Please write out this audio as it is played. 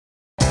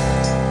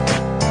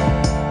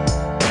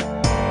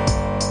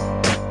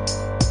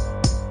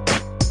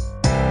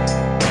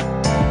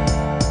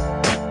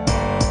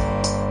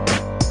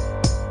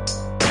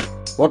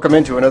Welcome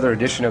into another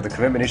edition of the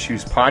Commitment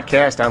Issues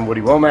Podcast. I'm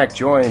Woody Womack,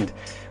 joined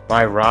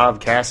by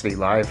Rob Cassidy,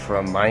 live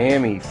from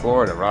Miami,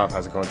 Florida. Rob,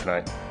 how's it going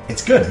tonight?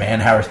 It's good, man.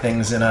 How are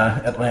things in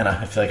Atlanta?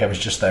 I feel like I was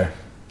just there.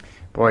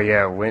 Boy,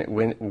 yeah,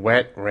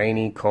 wet,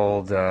 rainy,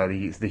 cold,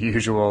 the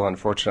usual.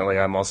 Unfortunately,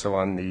 I'm also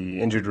on the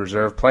injured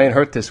reserve, playing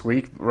hurt this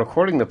week,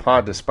 recording the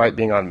pod despite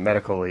being on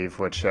medical leave,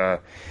 which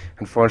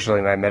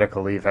unfortunately my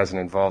medical leave hasn't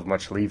involved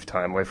much leave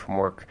time away from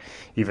work,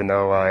 even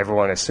though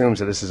everyone assumes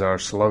that this is our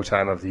slow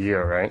time of the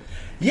year, right?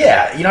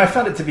 Yeah, I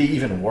found it to be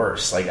even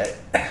worse.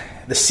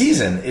 The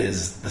season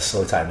is the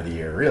slow time of the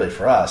year, really,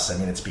 for us. I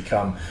mean, it's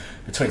become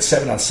between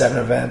 7-on-7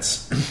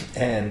 events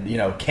and,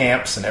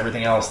 camps and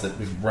everything else that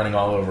we're running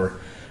all over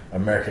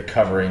America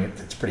covering.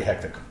 It's pretty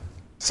hectic.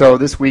 So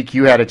this week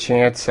you had a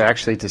chance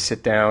actually to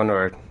sit down,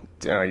 or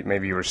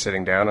maybe you were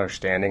sitting down or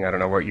standing. I don't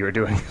know what you were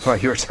doing while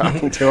you were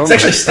talking to him. It's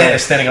actually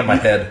standing on my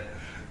head.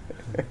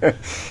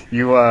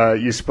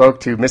 You spoke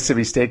to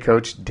Mississippi State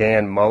coach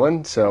Dan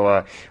Mullen,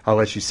 so I'll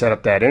let you set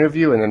up that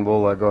interview, and then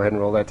we'll go ahead and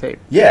roll that tape.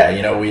 Yeah,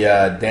 we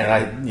Dan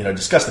and I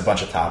discussed a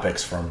bunch of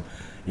topics from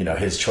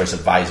his choice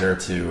advisor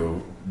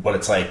to what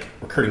it's like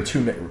recruiting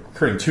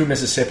to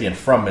Mississippi and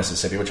from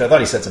Mississippi, which I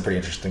thought he said some pretty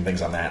interesting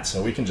things on that.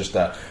 So we can just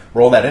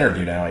roll that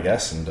interview now, I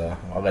guess, and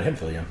I'll let him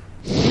fill you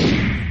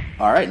in.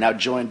 All right, now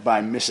joined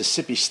by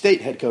Mississippi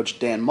State head coach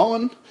Dan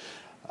Mullen.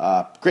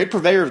 Great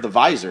purveyor of the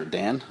visor,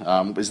 Dan.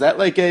 Is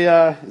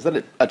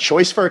that a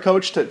choice for a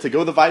coach to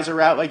go the visor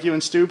route like you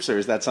and Stoops, or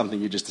is that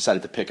something you just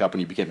decided to pick up when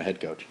you became a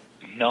head coach?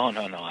 No.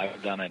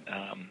 I've done it.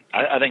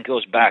 I think it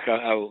goes back.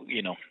 I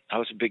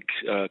was a big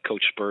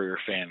Coach Spurrier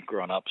fan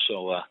growing up.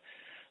 So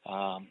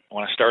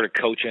when I started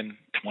coaching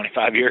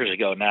 25 years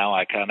ago, now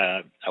I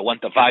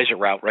went the visor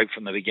route right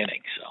from the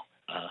beginning. So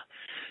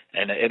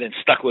and it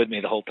stuck with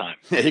me the whole time.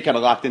 Yeah, you kind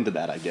of locked into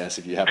that, I guess,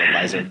 if you have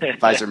a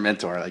visor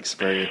mentor like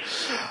Spurrier.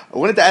 I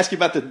wanted to ask you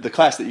about the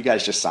class that you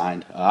guys just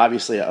signed.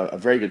 Obviously, a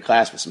very good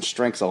class with some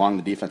strengths along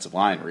the defensive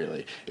line,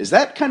 really. Is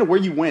that kind of where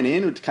you went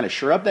in to kind of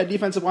shore up that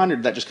defensive line, or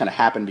did that just kind of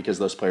happen because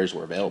those players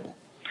were available?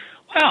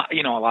 Well,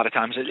 a lot of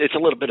times it's a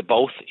little bit of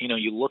both.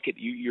 You look at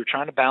you're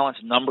trying to balance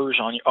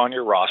numbers on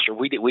your roster.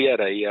 We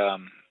had a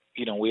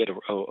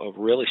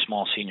really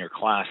small senior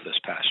class this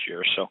past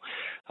year, so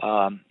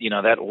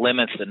that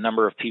limits the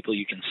number of people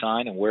you can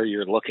sign and where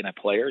you're looking at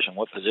players and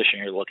what position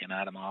you're looking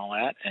at them and all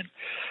that. And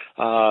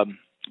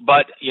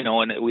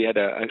and we had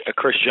a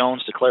Chris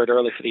Jones declared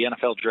early for the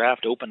NFL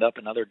draft, opened up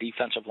another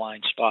defensive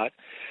line spot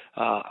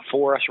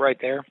for us right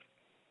there.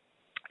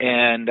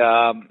 And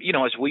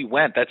as we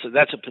went, that's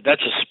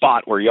a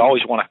spot where you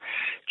always want to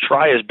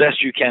try as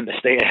best you can to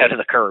stay ahead of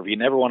the curve. You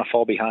never want to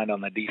fall behind on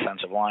the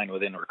defensive line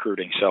within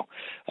recruiting. So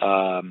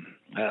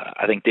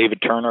I think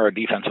David Turner, our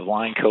defensive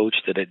line coach,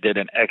 did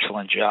an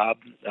excellent job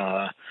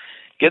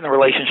getting the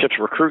relationships,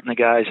 recruiting the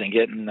guys, and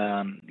getting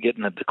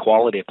the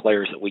quality of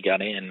players that we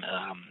got in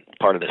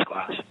part of this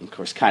class. Of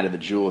course, kind of the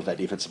jewel of that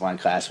defensive line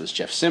class was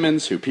Jeff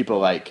Simmons, who people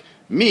like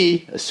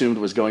me assumed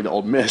was going to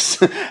Ole Miss.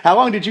 How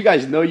long did you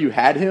guys know you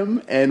had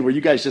him, and were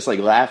you guys just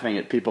laughing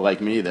at people like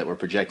me that were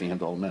projecting him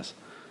to Ole Miss?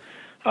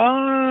 Well,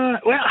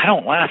 I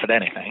don't laugh at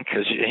anything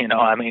because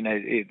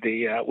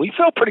we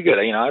felt pretty good.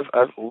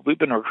 We've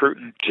been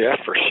recruiting Jeff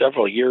for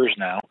several years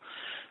now,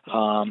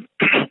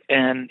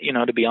 and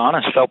to be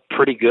honest, felt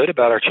pretty good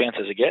about our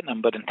chances of getting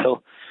him. But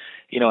until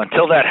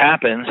that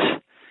happens,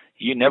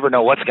 you never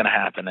know what's going to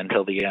happen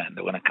until the end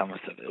when it comes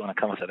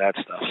to that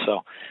stuff.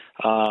 So.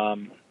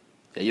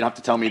 Yeah, you don't have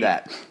to tell me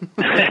that.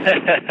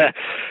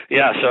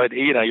 Yeah, so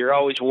you're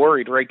always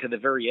worried right to the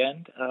very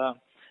end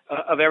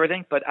of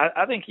everything. But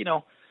I think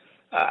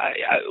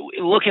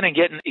looking and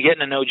getting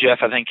to know Jeff,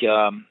 I think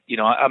I'm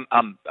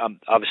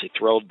obviously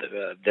thrilled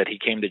that he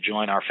came to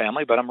join our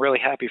family, but I'm really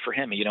happy for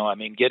him.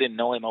 Getting to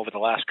know him over the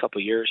last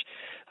couple of years,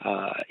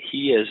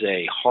 he is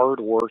a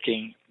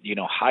hardworking,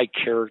 high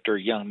character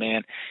young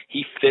man.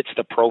 He fits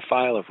the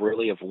profile of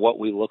what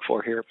we look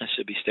for here at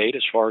Mississippi State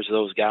as far as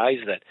those guys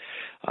that,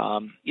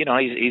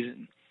 he's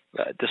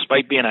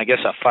despite being, I guess,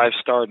 a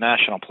 5-star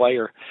national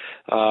player,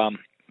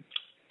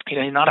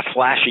 he's not a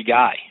flashy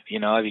guy.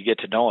 If you get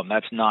to know him,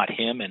 that's not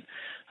him. And,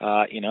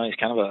 he's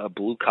kind of a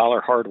blue collar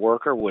hard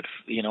worker with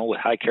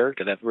high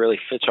character that really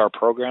fits our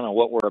program and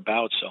what we're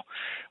about. So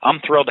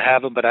I'm thrilled to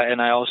have him, but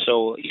I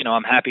also,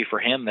 I'm happy for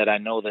him that I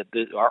know that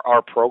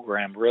our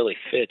program really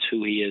fits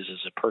who he is as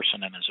a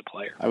person and as a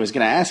player. I was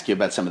going to ask you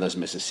about some of those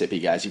Mississippi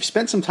guys. You've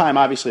spent some time,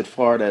 obviously, at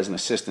Florida as an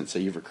assistant, so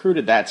you've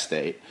recruited that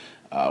state.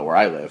 Where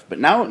I live. But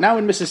now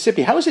in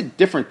Mississippi, how is it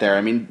different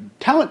there?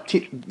 Talent,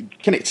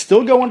 can it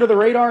still go under the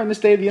radar in this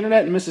day of the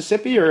internet in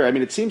Mississippi? Or,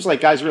 it seems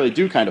like guys really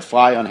do kind of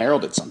fly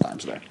unheralded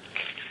sometimes there.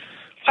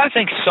 I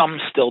think some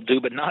still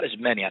do, but not as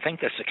many. I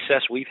think the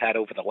success we've had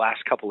over the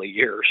last couple of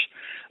years,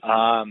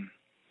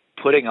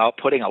 putting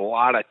a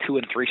lot of 2-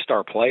 and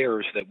 3-star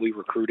players that we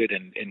recruited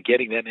and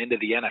getting them into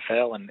the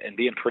NFL and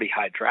being pretty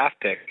high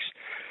draft picks,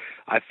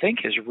 I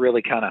think has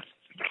really kind of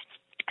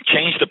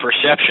change the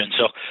perception.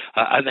 So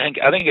I think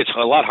it's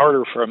a lot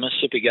harder for a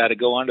Mississippi guy to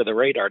go under the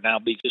radar now,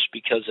 just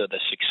because of the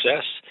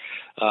success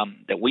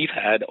that we've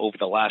had over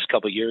the last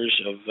couple of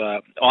years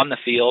of on the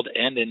field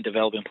and in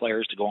developing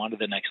players to go on to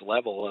the next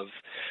level of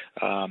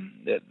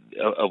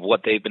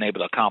what they've been able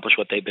to accomplish,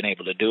 what they've been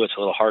able to do. It's a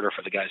little harder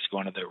for the guys to go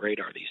under their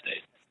radar these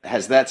days.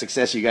 Has that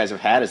success you guys have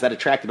had, has that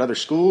attracted other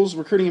schools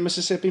recruiting in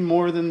Mississippi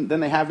more than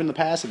they have in the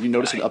past? Have you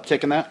noticed an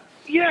uptick in that?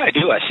 Yeah, I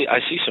do. I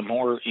see some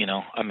more,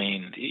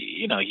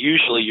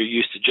 usually you're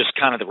used to just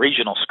kind of the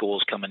regional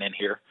schools coming in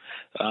here.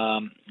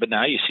 But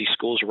now you see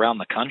schools around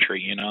the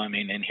country,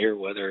 in here,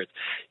 whether it's,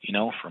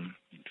 from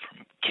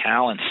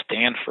Cal and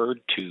Stanford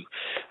to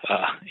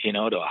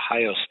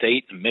Ohio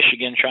State and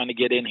Michigan trying to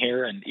get in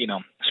here, and,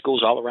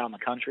 schools all around the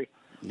country.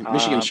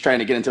 Michigan's trying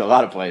to get into a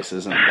lot of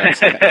places. And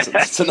that's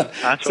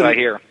what I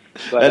hear.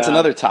 But, that's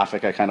another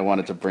topic I kind of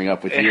wanted to bring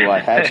up with you while I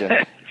had you,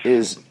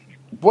 is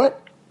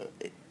what –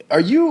 are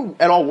you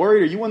at all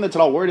worried? Are you one that's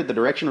at all worried at the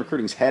direction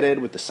recruiting's headed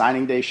with the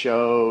signing day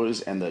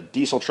shows and the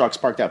diesel trucks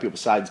parked out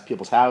beside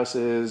people's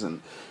houses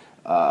and,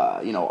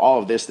 all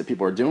of this that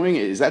people are doing?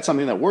 Is that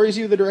something that worries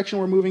you, the direction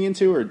we're moving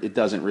into, or it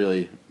doesn't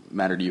really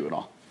matter to you at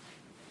all?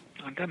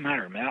 It doesn't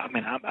matter, man.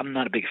 I'm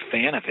not a big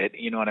fan of it.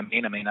 You know what I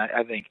mean?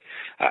 I think,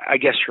 I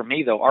guess for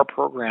me, though, our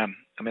program,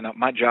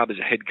 my job as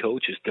a head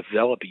coach is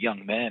develop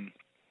young men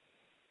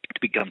to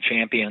become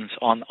champions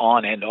on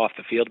and off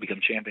the field, to become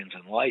champions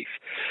in life,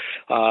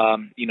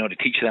 to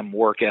teach them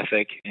work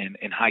ethic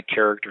and high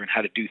character and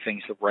how to do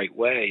things the right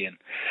way. And,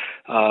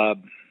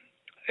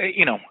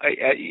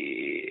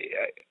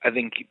 I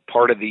think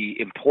part of the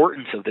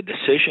importance of the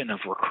decision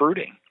of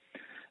recruiting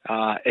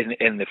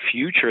and the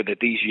future that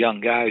these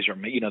young guys are,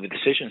 the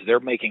decisions they're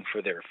making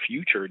for their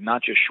future,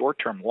 not just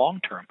short-term,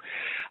 long-term.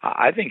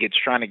 I think it's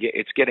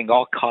getting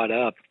all caught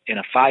up in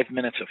a 5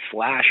 minutes of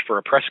flash for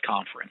a press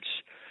conference,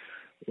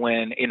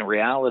 when in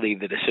reality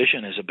the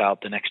decision is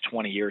about the next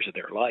 20 years of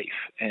their life.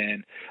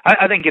 And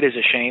I think it is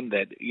a shame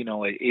that,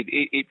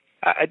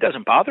 it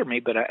doesn't bother me,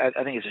 but I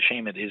think it's a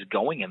shame it is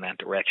going in that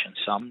direction,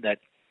 that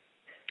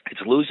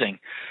it's losing.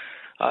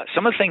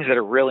 Some of the things that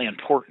are really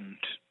important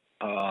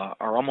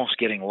are almost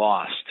getting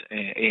lost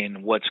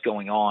in what's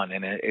going on,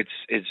 and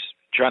it's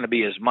trying to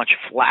be as much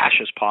flash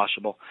as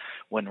possible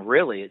when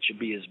really it should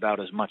be about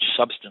as much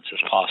substance as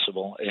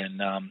possible.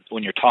 And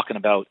when you're talking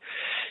about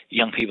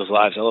young people's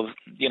lives, I love,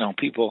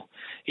 people,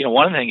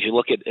 one of the things you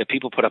look at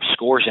people put up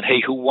scores and,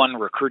 hey, who won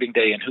recruiting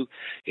day, and who,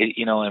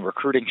 and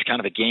recruiting's kind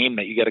of a game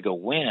that you got to go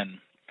win.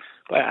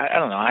 But I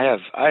don't know. I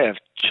have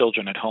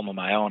children at home of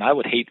my own. I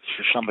would hate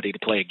for somebody to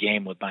play a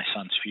game with my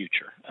son's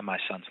future and my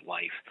son's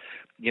life.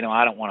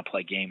 I don't want to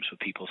play games with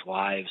people's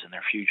lives and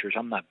their futures.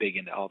 I'm not big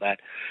into all that.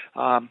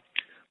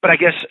 But I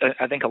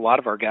think a lot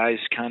of our guys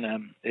kind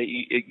of,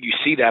 you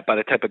see that by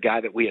the type of guy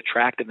that we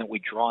attract and that we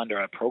draw into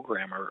our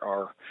program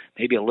are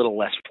maybe a little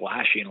less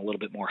flashy and a little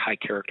bit more high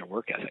character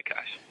work ethic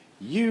guys.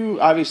 You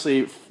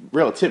obviously,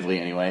 relatively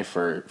anyway,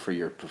 for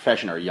your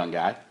profession, are a young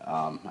guy.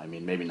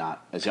 Maybe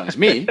not as young as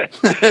me, but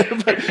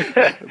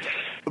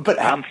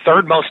I'm the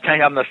third most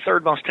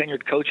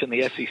tenured coach in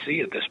the SEC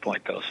at this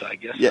point, though. So I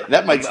guess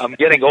I'm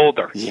getting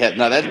older. Yeah,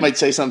 no, that might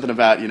say something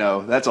about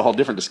that's a whole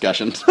different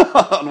discussion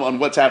on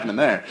what's happening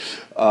there.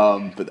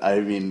 But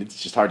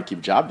it's just hard to keep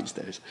a job these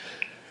days.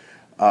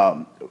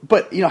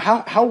 But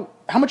how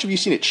much have you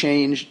seen it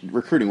change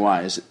recruiting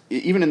wise,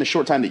 even in the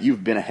short time that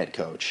you've been a head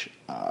coach?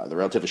 The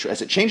relatively short,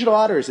 has it changed a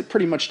lot, or has it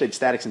pretty much stayed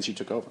static since you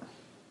took over?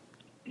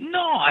 No,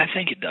 I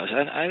think it does.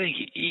 I think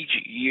each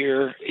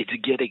year it's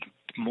getting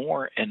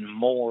more and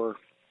more.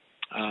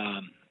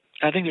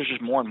 I think there's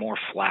just more and more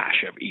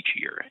flash of each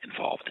year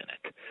involved in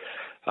it.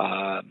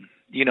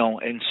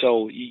 And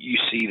so you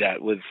see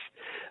that with.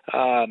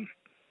 I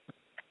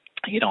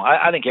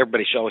think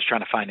everybody's always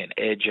trying to find an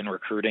edge in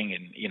recruiting,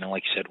 and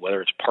like you said,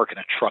 whether it's parking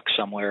a truck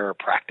somewhere or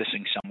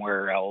practicing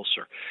somewhere else,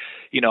 or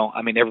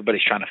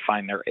everybody's trying to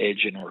find their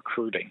edge in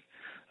recruiting.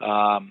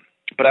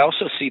 But I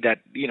also see that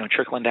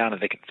trickling down to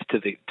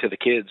the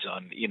kids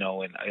on and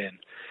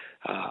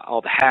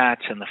all the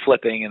hats and the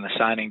flipping and the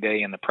signing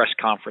day and the press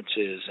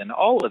conferences and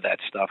all of that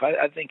stuff.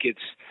 I think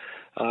it's.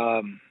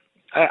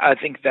 I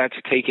think that's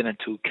taken it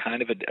to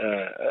kind of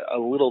a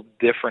little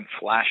different,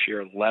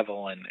 flashier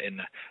level and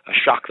a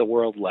shock the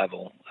world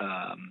level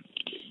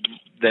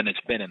than it's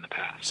been in the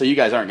past. So you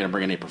guys aren't going to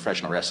bring any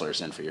professional wrestlers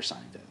in for your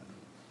signing day?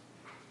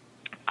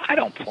 I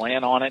don't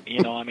plan on it.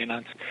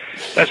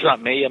 That's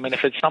not me.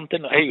 If it's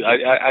something, hey,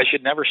 I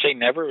should never say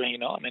never.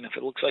 If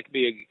it looks like it'd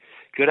be a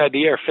good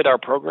idea or fit our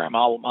program,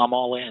 I'm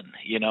all in.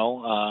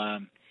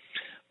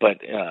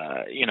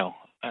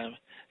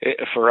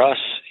 For us,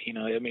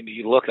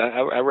 you look.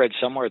 I read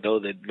somewhere though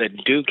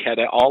that Duke had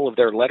all of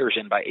their letters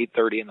in by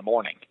 8:30 in the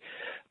morning.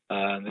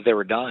 That they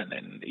were done,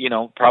 and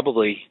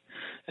probably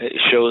it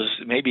shows.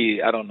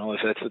 Maybe I don't know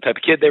if that's the type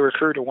of kid they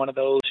recruit or one of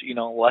those.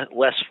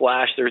 Less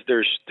flash.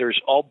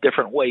 There's all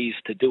different ways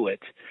to do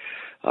it,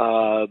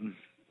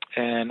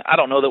 and I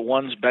don't know that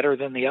one's better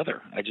than the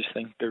other. I just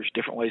think there's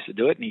different ways to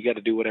do it, and you got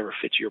to do whatever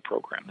fits your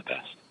program the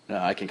best. No,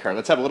 I concur.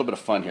 Let's have a little bit of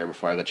fun here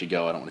before I let you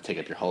go. I don't want to take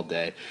up your whole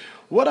day.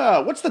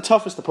 What's the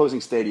toughest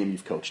opposing stadium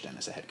you've coached in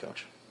as a head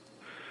coach?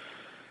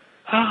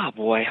 Oh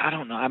boy, I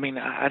don't know. I mean,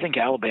 I think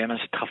Alabama's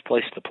a tough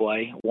place to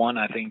play. One,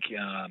 I think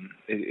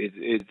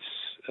it's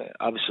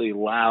obviously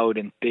loud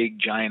and big,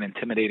 giant,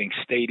 intimidating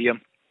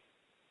stadium.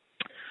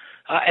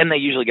 And they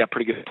usually got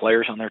pretty good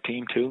players on their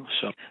team too.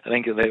 So I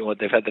think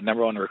they've had the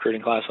number one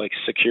recruiting class like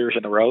 6 years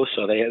in a row.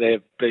 So they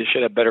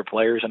should have better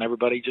players than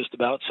everybody just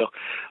about. So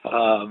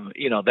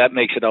that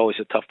makes it always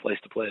a tough place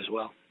to play as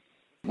well.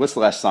 What's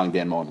the last song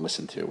Dan Mullen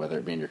listened to, whether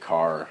it be in your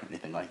car or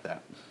anything like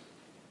that?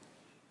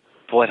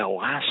 Boy, the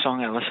last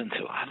song I listened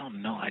to, I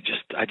don't know. I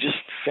just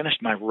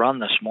finished my run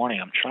this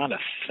morning. I'm trying to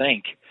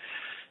think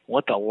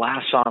what the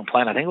last song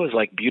playing. I think it was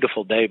like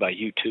 "Beautiful Day" by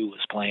U2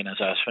 was playing as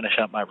I was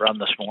finishing up my run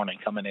this morning,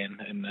 coming in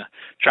and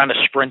trying to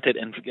sprint it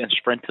and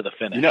sprint to the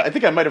finish. I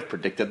think I might have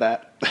predicted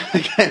that.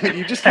 I mean,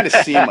 you just kind of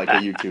seem like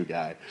a U2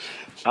 guy.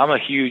 I'm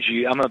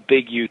a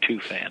big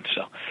U2 fan,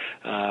 so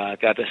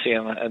got to see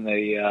him in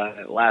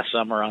the last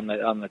summer on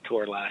the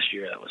tour last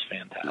year. That was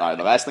fantastic. All right,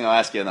 the last thing I'll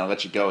ask you, and I'll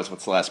let you go, is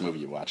what's the last movie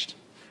you watched?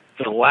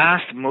 The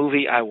last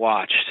movie I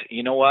watched,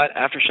 you know what?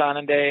 After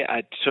signing day,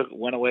 I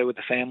went away with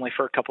the family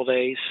for a couple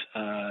days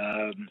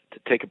to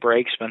take a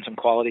break, spend some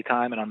quality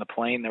time. And on the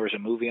plane, there was a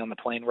movie on the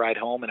plane ride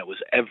home, and it was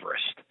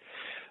Everest.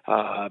 So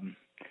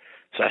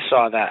I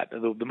saw that.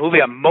 The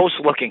movie I'm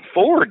most looking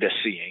forward to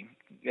seeing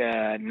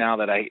now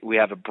that we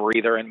have a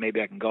breather and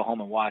maybe I can go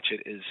home and watch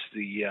it is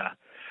the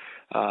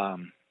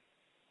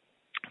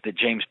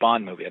James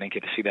Bond movie. I didn't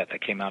get to see that.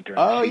 That came out during.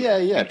 Oh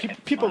yeah.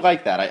 People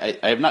like that.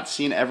 I have not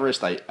seen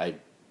Everest.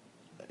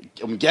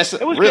 I'm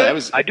guessing it was really.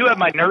 Good. I do have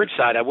my nerd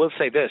side. I will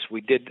say this: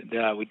 we took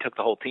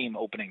the whole team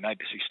opening night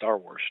to see Star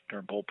Wars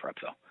during bowl prep,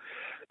 though.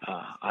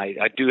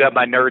 I do have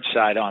my nerd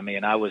side on me,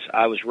 and I was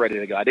ready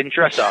to go. I didn't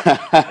dress up.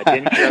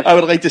 I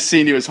would like to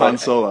see you as Han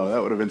Solo.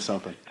 That would have been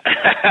something.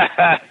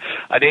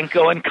 I didn't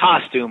go in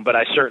costume, but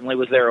I certainly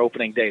was there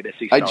opening day to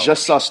see Star Wars. I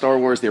just saw Star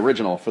Wars, the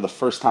original, for the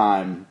first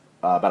time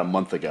about a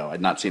month ago. I'd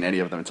not seen any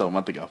of them until a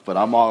month ago, but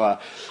I'm all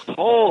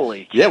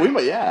holy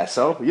yeah.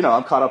 So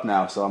I'm caught up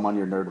now, so I'm on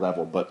your nerd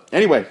level. But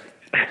anyway,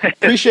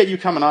 appreciate you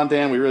coming on,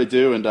 Dan. We really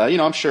do, and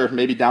I'm sure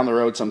maybe down the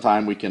road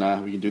sometime we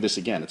can do this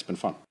again. It's been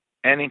fun.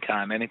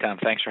 Anytime.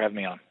 Thanks for having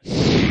me on.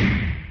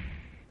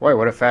 Boy,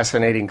 what a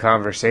fascinating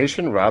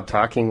conversation, Rob,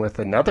 talking with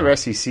another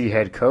SEC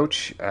head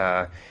coach.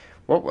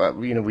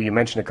 You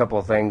mentioned a couple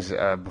of things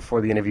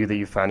before the interview that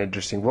you found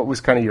interesting. What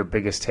was kind of your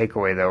biggest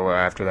takeaway, though,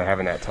 after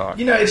having that talk?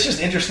 It's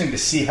just interesting to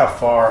see how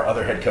far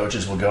other head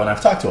coaches will go, and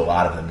I've talked to a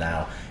lot of them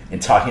now in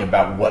talking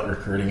about what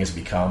recruiting has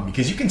become,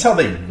 because you can tell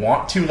they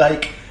want to,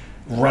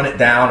 run it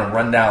down and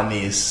run down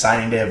these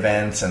signing day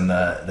events and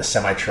the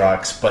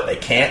semi-trucks, but they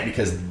can't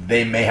because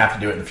they may have to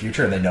do it in the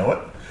future, and they know it.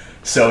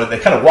 So they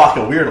kind of walk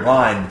a weird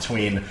line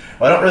between,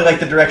 I don't really like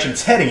the direction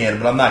it's heading in,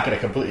 but I'm not going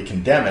to completely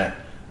condemn it.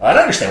 I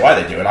understand why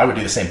they do it. I would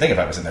do the same thing if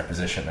I was in their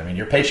position. I mean,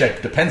 your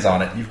paycheck depends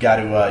on it. You've got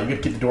to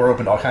keep the door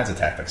open to all kinds of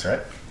tactics,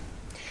 right?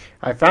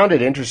 I found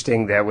it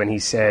interesting that when he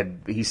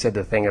said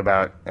the thing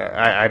about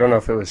I don't know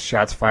if it was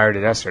shots fired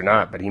at us or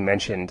not, but he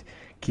mentioned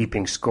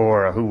keeping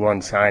score of who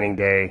won signing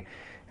day,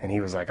 and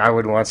he was like, I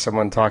wouldn't want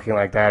someone talking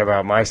like that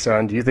about my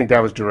son. Do you think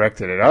that was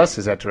directed at us?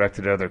 Is that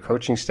directed at other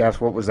coaching staffs?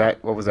 What was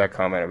that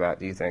comment about,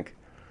 do you think?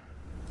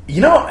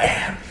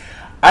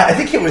 I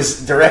think it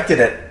was directed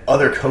at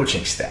other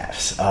coaching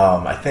staffs.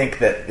 I think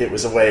that it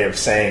was a way of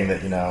saying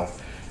that,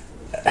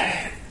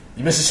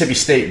 Mississippi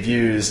State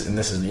views, and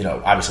this is,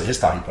 obviously his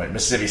talking point,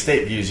 Mississippi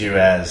State views you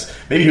as,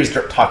 maybe he was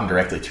talking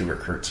directly to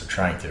recruits or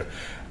trying to.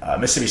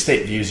 Mississippi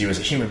State views you as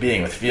a human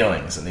being with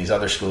feelings, and these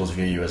other schools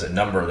view you as a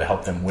number to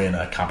help them win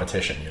a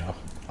competition,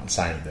 on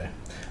signing day.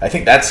 I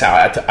think that's how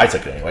I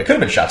took it anyway. It could have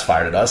been shots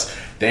fired at us.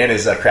 Dan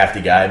is a crafty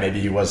guy. Maybe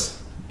he was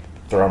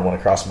throwing one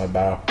across my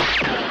bow.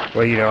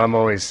 Well, I'm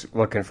always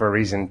looking for a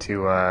reason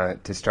to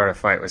start a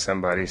fight with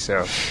somebody,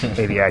 so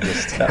maybe I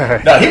just...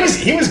 No,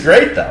 he was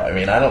great, though. I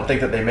mean, I don't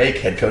think that they make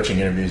head coaching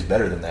interviews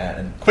better than that.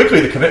 And quickly,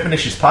 the Commitment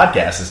Issues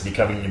podcast is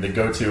becoming the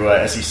go-to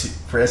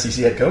for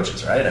SEC head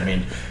coaches, right? I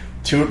mean,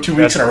 two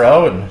weeks in a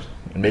row and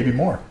maybe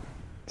more.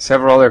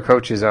 Several other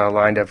coaches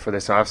lined up for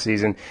this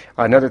offseason.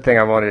 Another thing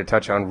I wanted to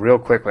touch on real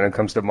quick when it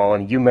comes to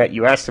Mullen,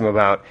 you asked him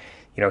about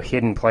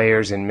hidden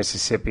players in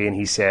Mississippi, and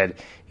he said,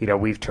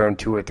 we've turned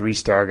 2 or 3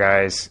 star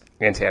guys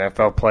into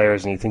NFL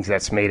players, and he thinks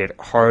that's made it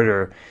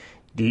harder.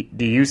 Do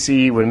you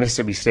see when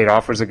Mississippi State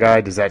offers a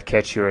guy, does that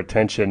catch your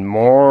attention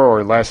more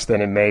or less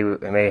than it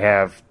may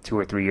have 2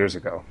 or 3 years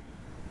ago?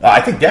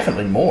 I think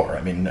definitely more.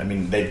 I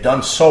mean, they've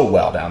done so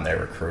well down there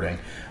recruiting.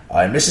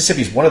 And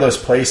Mississippi is one of those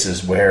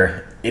places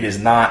where it is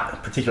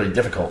not particularly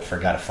difficult for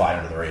a guy to fly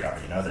under the radar.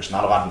 There's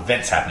not a lot of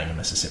events happening in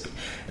Mississippi.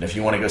 And if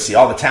you want to go see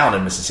all the talent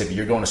in Mississippi,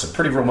 you're going to some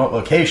pretty remote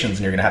locations,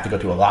 and you're going to have to go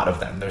to a lot of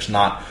them. There's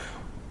not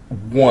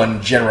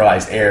one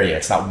generalized area.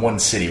 It's not one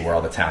city where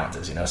all the talent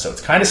is, So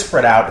it's kind of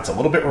spread out. It's a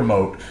little bit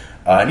remote.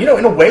 And,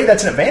 in a way,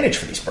 that's an advantage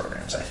for these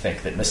programs. I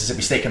think that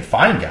Mississippi State can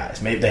find guys.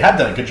 Maybe they have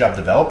done a good job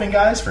developing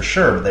guys, for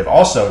sure, but they've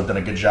also done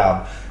a good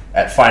job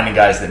at finding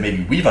guys that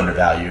maybe we've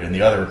undervalued and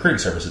the other recruiting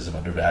services have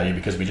undervalued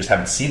because we just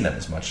haven't seen them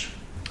as much.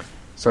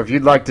 So if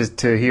you'd like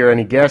to hear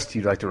any guests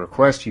you'd like to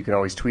request, you can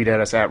always tweet at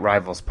us at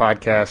Rivals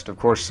Podcast. Of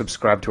course,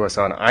 subscribe to us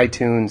on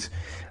iTunes.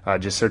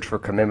 Just search for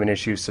Commitment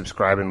Issues,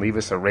 subscribe, and leave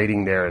us a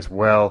rating there as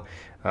well.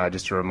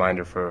 Just a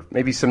reminder for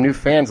maybe some new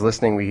fans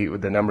listening.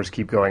 The numbers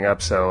keep going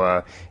up,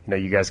 so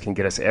you guys can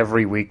get us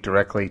every week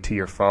directly to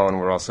your phone.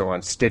 We're also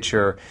on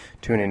Stitcher,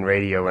 TuneIn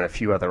Radio, and a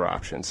few other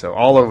options. So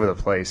all over the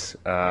place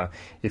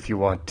if you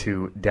want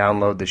to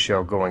download the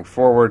show going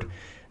forward.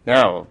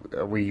 Now,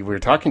 we were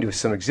talking to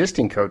some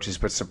existing coaches,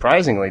 but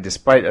surprisingly,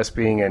 despite us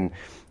being in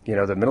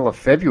the middle of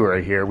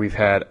February here, we've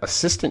had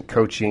assistant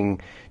coaching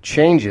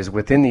changes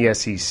within the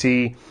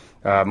SEC.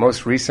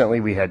 Most recently,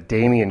 we had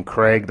Damian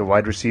Craig, the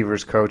wide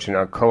receivers coach and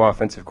our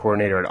co-offensive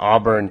coordinator at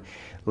Auburn,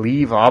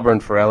 leave Auburn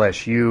for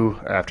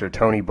LSU after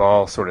Tony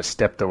Ball sort of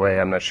stepped away.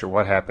 I'm not sure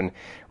what happened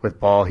with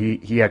Ball.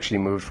 He actually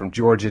moved from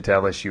Georgia to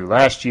LSU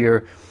last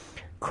year.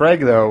 Craig,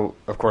 though,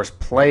 of course,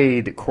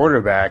 played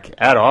quarterback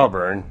at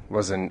Auburn,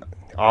 was an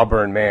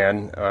Auburn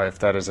man, if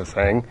that is a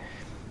thing,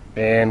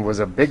 and was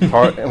a big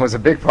part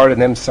in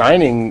them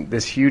signing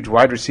this huge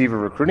wide receiver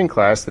recruiting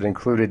class that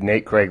included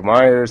Nate Craig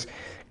Myers,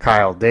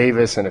 Kyle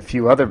Davis, and a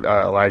few other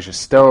Elijah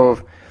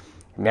Stove.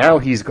 Now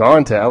he's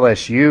gone to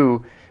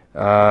LSU.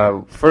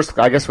 First,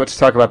 I guess let's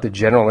talk about the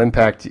general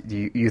impact.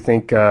 Do you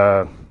think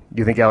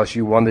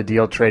LSU won the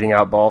deal trading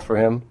out Ball for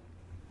him?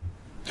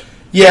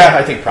 Yeah,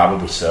 I think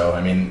probably so.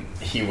 I mean,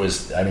 he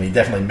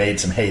definitely made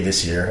some hay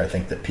this year. I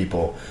think that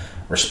people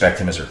respect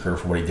him as a recruiter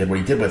for what he did. What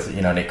he did with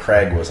Nate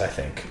Craig was, I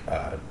think,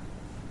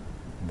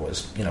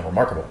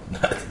 remarkable,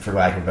 for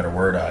lack of a better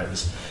word. It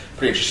was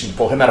pretty interesting to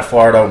pull him out of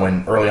Florida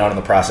when early on in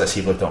the process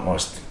he looked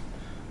almost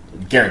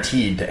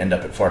guaranteed to end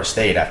up at Florida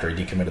State after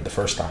he decommitted the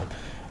first time.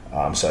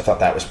 So I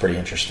thought that was pretty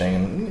interesting.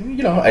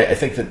 And, I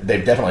think that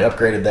they've definitely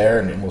upgraded there,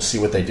 and we'll see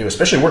what they do,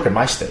 especially work in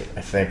my state.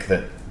 I think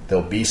that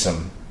there'll be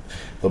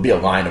a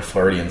line of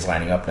Floridians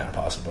lining up now,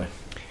 possibly.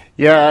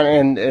 Yeah,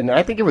 and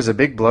I think it was a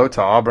big blow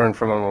to Auburn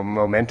from a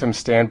momentum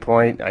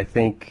standpoint. I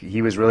think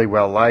he was really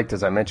well liked.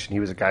 As I mentioned, he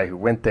was a guy who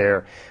went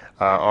there.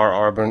 Our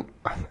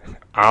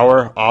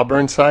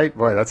Auburn site,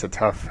 boy, that's a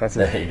tough.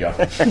 There you go.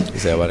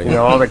 Is that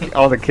what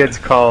all the kids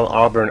call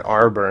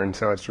Auburn,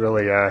 so it's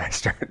really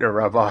starting to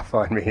rub off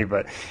on me.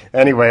 But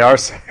anyway, our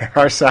site,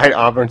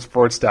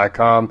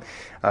 auburnsports.com.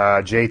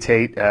 Jay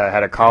Tate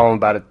had a column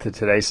about it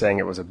today saying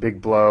it was a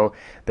big blow.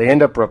 They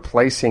end up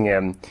replacing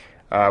him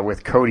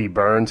with Cody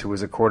Burns, who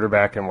was a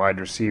quarterback and wide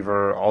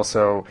receiver,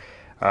 also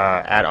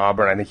at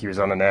Auburn. I think he was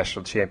on the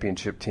national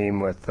championship team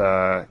with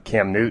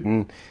Cam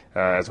Newton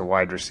as a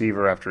wide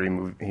receiver after he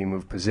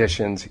moved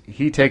positions.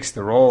 He takes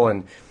the role,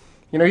 and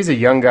he's a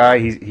young guy.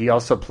 He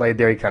also played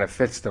there. He kind of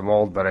fits the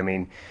mold. But I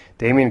mean,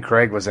 Damian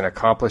Craig was an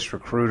accomplished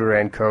recruiter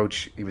and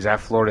coach. He was at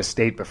Florida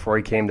State before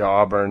he came to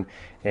Auburn,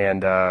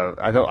 and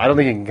I don't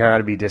think he can kind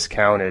of be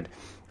discounted.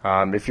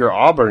 If you're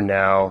Auburn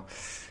now,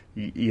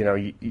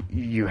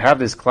 you have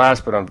this class,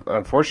 but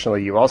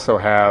unfortunately, you also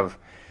have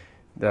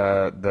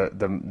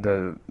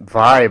the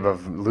vibe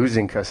of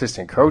losing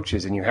assistant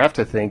coaches, and you have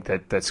to think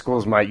that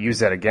schools might use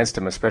that against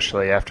him,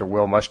 especially after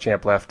Will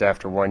Muschamp left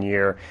after 1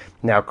 year.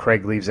 Now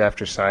Craig leaves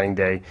after signing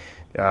day.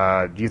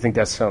 Do you think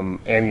that's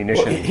some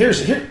ammunition? Well,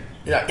 here's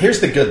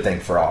the good thing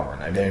for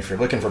Auburn. I mean, if you're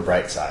looking for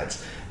bright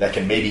sides that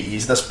can maybe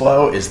ease this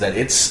blow, is that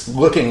it's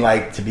looking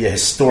like to be a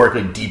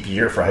historically deep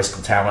year for high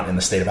school talent in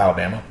the state of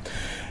Alabama.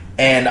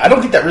 And I don't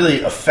think that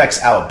really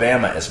affects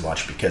Alabama as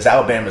much, because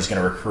Alabama is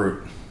going to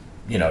recruit,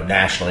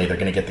 nationally. They're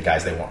going to get the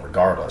guys they want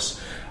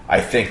regardless.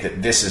 I think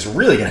that this is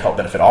really going to help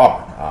benefit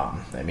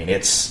Auburn. I mean,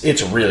 it's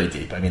really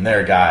deep. I mean, there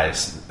are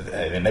guys,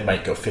 and they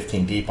might go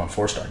 15 deep on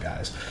 4-star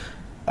guys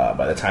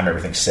by the time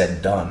everything's said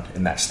and done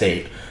in that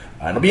state.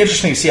 It'll be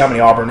interesting to see how many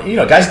Auburn,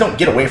 guys don't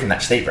get away from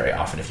that state very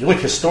often. If you look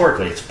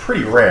historically, it's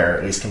pretty rare,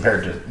 at least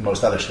compared to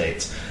most other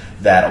states,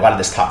 that a lot of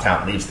this top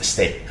talent leaves the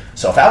state.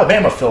 So if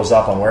Alabama fills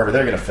up on wherever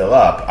they're going to fill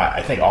up,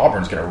 I think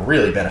Auburn's going to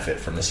really benefit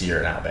from this year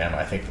in Alabama.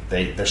 I think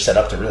that they're set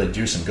up to really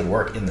do some good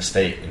work in the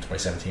state in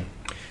 2017.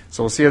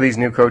 So we'll see how these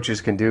new coaches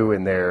can do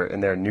in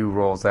their new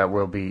roles. That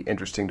will be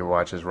interesting to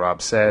watch, as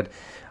Rob said.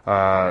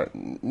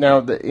 Now,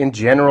 in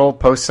general,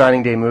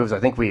 post-signing day moves, I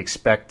think we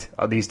expect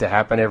these to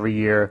happen every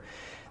year.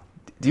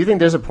 Do you think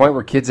there's a point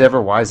where kids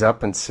ever wise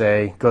up and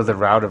go the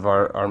route of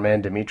our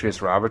man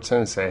Demetrius Robertson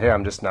and say, hey,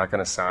 I'm just not going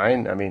to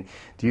sign? I mean,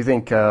 do you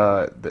think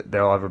that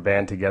they'll ever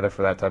band together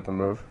for that type of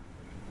move?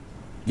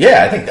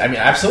 Yeah,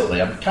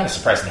 absolutely. I'm kind of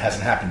surprised it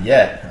hasn't happened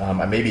yet.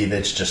 Maybe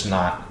it's just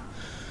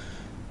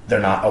they're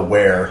not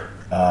aware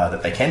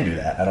that they can do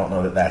that. I don't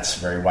know that that's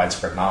very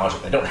widespread knowledge.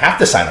 They don't have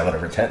to sign a letter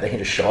of intent. They can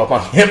just show up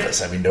on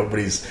campus. I mean,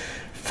 nobody's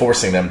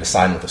forcing them to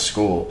sign with a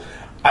school.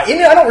 I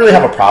don't really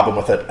have a problem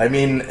with it. I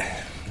mean,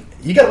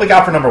 you got to look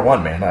out for number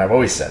one, man. I've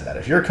always said that.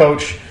 If you're a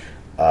coach,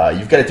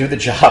 you've got to do the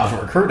job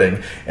of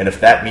recruiting, and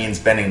if that means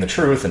bending the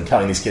truth and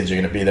telling these kids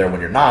you're going to be there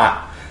when you're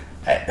not,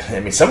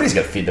 somebody's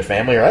got to feed the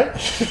family, right?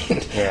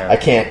 Yeah. I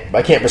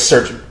can't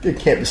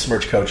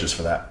besmirch coaches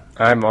for that.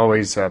 I'm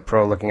always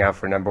pro looking out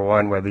for number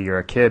one, whether you're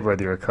a kid,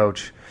 whether you're a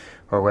coach,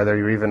 or whether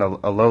you're even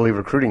a lowly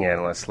recruiting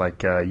analyst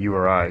like you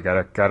or I.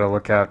 Got to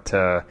look out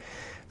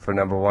for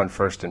number one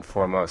first and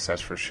foremost.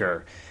 That's for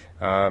sure.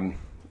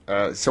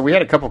 So we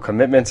had a couple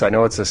commitments. I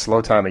know it's a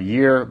slow time of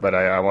year, but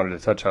I wanted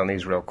to touch on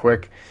these real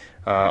quick.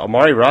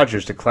 Amari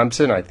Rogers to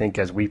Clemson. I think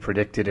as we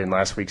predicted in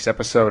last week's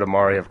episode,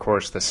 Amari, of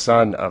course, the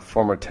son of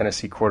former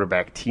Tennessee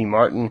quarterback T.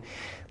 Martin,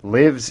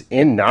 lives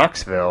in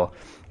Knoxville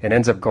and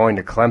ends up going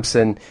to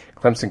Clemson.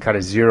 Clemson kind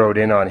of zeroed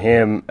in on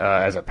him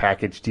as a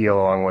package deal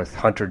along with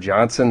Hunter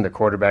Johnson, the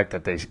quarterback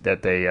that they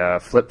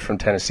flipped from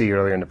Tennessee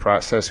earlier in the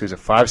process, who's a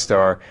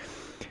 5-star.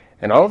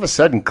 And all of a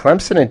sudden,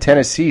 Clemson and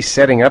Tennessee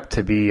setting up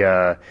to be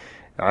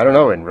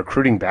in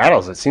recruiting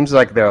battles. It seems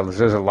like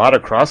there's a lot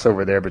of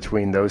crossover there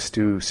between those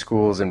two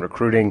schools in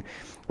recruiting.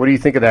 What do you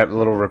think of that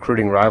little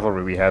recruiting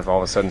rivalry we have all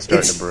of a sudden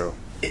starting to brew?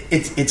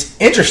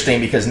 It's interesting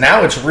because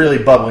now it's really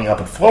bubbling up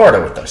in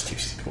Florida with those two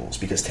schools,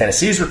 because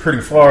Tennessee's recruiting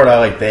Florida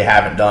like they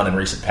haven't done in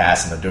recent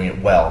past, and they're doing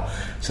it well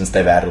since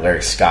they've added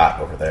Larry Scott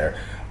over there.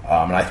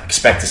 And I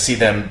expect to see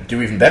them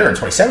do even better in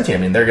 2017. I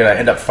mean, they're going to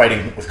end up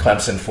fighting with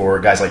Clemson for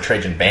guys like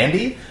Trajan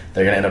Bandy.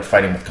 They're going to end up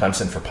fighting with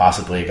Clemson for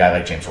possibly a guy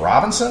like James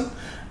Robinson.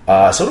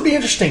 So it'll be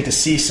interesting to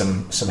see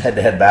some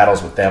head-to-head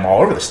battles with them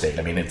all over the state.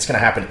 I mean, it's going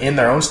to happen in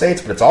their own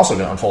states, but it's also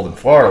going to unfold in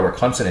Florida, where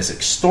Clemson is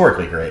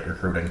historically great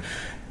recruiting,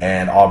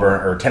 and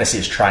Tennessee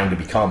is trying to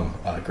become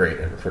great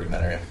at recruiting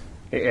that area.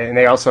 And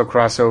they also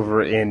cross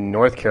over in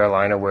North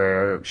Carolina,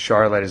 where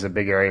Charlotte is a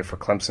big area for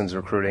Clemson's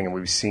recruiting, and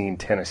we've seen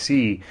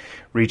Tennessee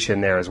reach in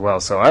there as well.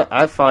 So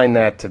I find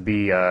that to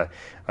be a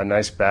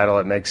nice battle.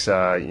 It makes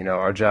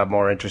our job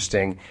more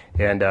interesting.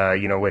 And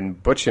when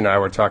Butch and I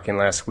were talking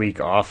last week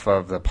off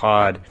of the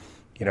pod,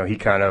 he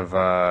kind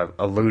of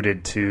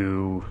alluded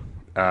to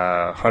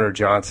Hunter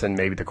Johnson,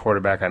 maybe the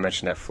quarterback I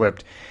mentioned that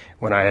flipped,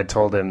 when I had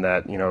told him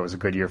that it was a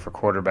good year for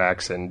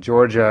quarterbacks in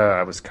Georgia.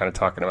 I was kind of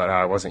talking about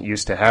how I wasn't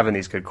used to having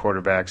these good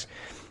quarterbacks.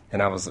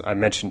 And I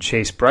mentioned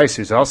Chase Bryce,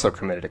 who's also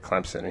committed to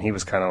Clemson, and he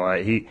was kind of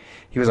like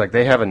he was like,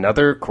 they have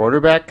another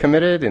quarterback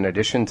committed in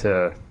addition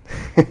to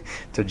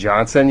to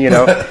Johnson.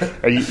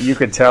 You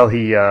could tell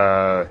he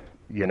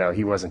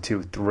he wasn't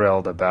too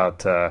thrilled about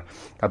that,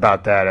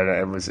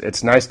 and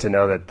it's nice to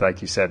know that,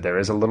 like you said, there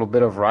is a little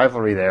bit of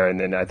rivalry there, and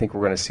then I think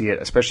we're going to see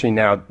it, especially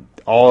now.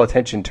 All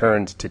attention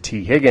turns to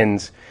T.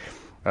 Higgins,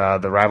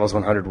 the Rivals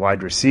 100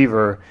 wide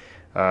receiver.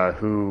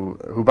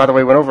 Who by the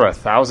way went over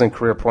 1,000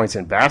 career points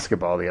in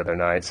basketball the other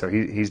night. So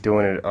he's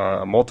doing it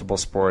multiple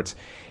sports.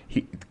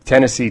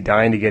 Tennessee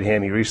dying to get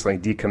him. He recently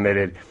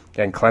decommitted,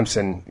 and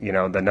Clemson,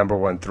 the number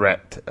one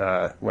threat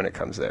when it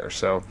comes there.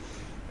 So,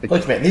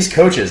 look, man, these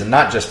coaches, and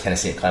not just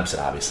Tennessee and Clemson,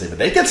 obviously, but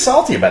they get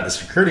salty about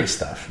this recruiting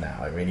stuff now.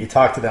 I mean, you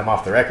talk to them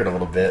off the record a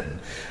little bit, and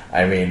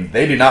I mean,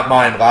 they do not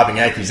mind lobbing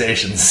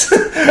accusations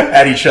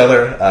at each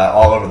other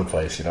all over the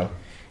place.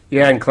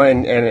 Yeah, and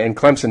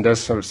Clemson does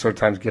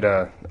sometimes get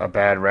a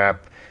bad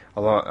rap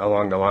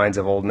along the lines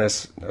of Ole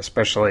Miss,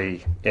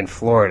 especially in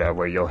Florida,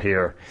 where you'll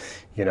hear,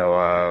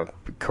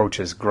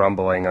 coaches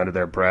grumbling under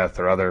their breath,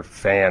 or other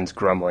fans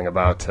grumbling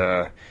about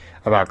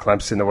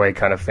Clemson, the way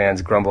kind of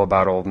fans grumble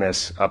about Ole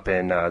Miss up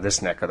in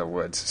this neck of the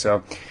woods.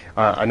 So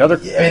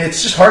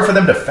it's just hard for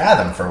them to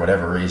fathom, for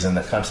whatever reason,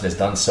 that Clemson has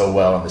done so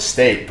well in the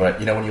state. But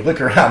when you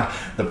look around,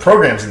 the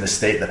programs in the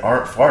state that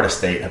aren't Florida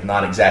State have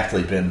not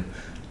exactly been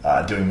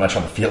doing much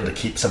on the field to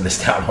keep some of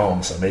this down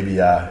home. So maybe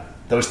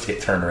those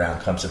get turned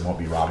around. Clemson won't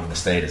be robbing the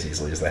state as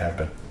easily as they have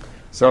been.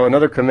 So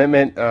another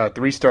commitment,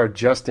 3-star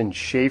Justin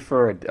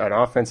Schaefer, an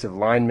offensive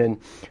lineman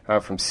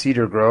from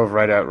Cedar Grove,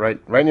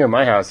 right near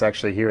my house,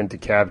 actually, here in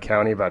DeKalb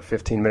County, about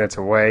 15 minutes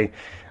away.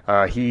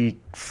 He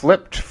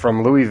flipped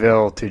from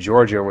Louisville to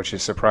Georgia, which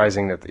is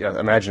surprising. That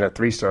imagine a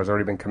 3-star has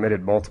already been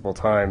committed multiple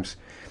times.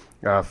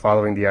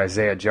 Following the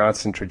Isaiah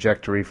Johnson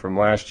trajectory from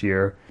last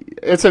year.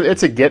 It's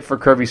a get for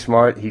Kirby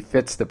Smart. He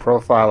fits the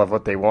profile of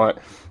what they want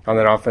on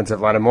that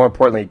offensive line, and more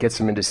importantly, it gets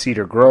him into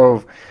Cedar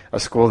Grove, a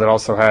school that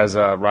also has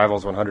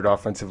Rivals 100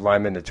 offensive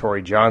lineman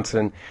Notori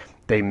Johnson.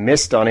 They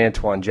missed on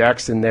Antoine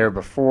Jackson there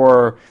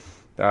before.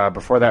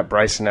 Before that,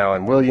 Bryson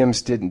Allen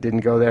Williams didn't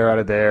go there out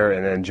of there,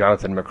 and then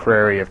Jonathan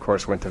McCrary, of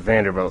course, went to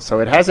Vanderbilt. So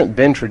it hasn't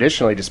been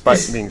traditionally,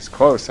 despite being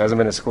close, hasn't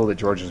been a school that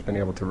Georgia's been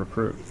able to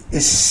recruit.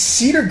 Is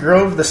Cedar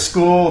Grove the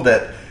school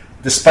that,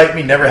 despite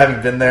me never having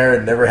been there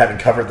and never having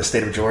covered the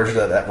state of Georgia,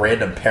 that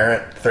random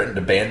parent threatened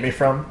to ban me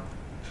from?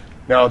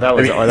 No, that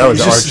was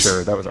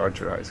Archer. That was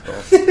Archer High School.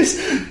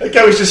 That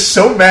guy was just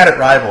so mad at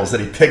Rivals that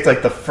he picked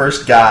the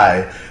first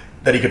guy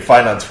that he could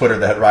find on Twitter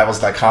that had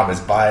Rivals.com as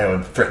bio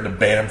and threatened to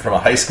ban him from a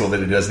high school that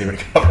he doesn't even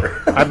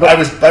cover.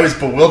 I was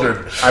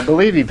bewildered. I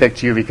believe he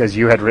picked you because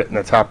you had written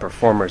the top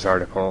performers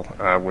article,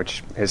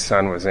 which his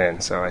son was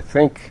in. So I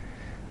think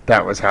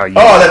that was how you.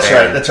 Oh,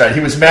 that's right. He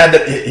was mad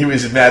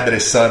that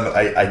his son.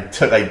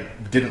 I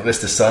didn't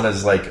list his son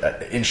as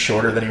inch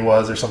shorter than he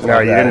was or something. No,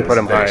 like that. No, you didn't put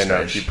him high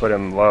strange. enough. You put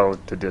him low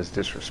to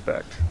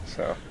disrespect.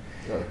 So.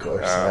 Of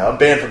course, I'm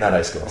banned from that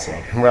high school. So.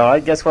 Well, I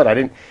guess what I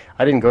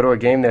didn't go to a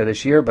game there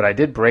this year, but I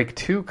did break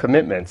 2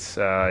 commitments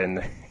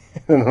in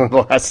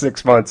the last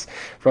 6 months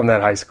from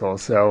that high school.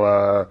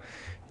 So,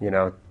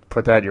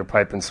 put that in your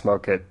pipe and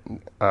smoke it.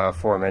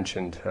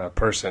 Aforementioned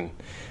person,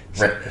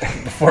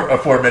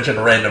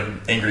 aforementioned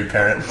random angry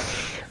parent.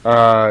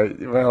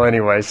 Well,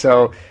 anyway,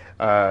 so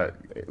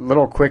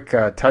little quick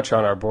touch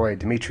on our boy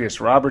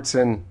Demetrius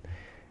Robertson.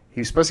 He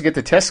was supposed to get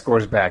the test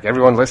scores back.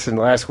 Everyone listened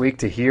last week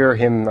to hear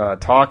him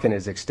talk in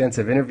his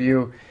extensive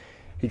interview.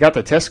 He got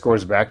the test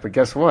scores back, but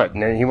guess what?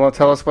 He won't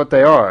tell us what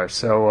they are.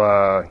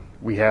 So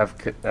we have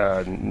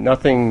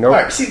nothing. All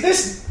right, see,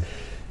 this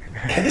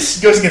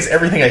goes against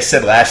everything I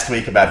said last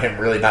week about him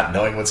really not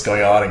knowing what's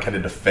going on and kind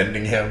of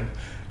defending him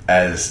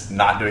as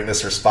not doing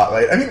this for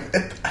Spotlight. I mean,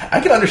 I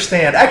can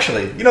understand,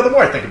 actually, the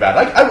more I think about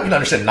it, I can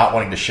understand not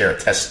wanting to share a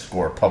test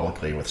score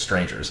publicly with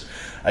strangers.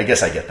 I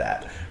guess I get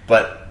that.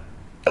 But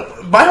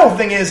my whole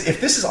thing is, if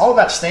this is all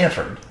about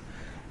Stanford,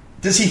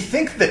 does he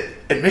think that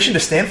admission to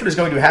Stanford is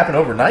going to happen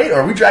overnight,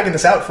 or are we dragging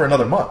this out for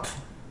another month?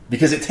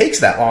 Because it takes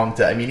that long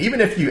to, even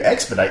if you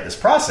expedite this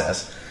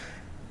process,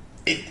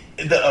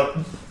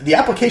 the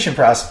application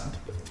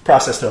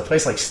process to a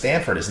place like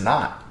Stanford is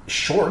not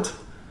short.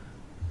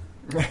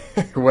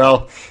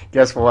 Well,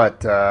 guess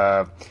what?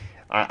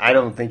 I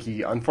don't think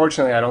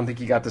unfortunately, I don't think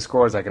he got the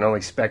scores. I can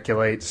only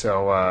speculate.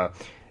 So,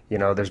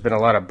 there's been a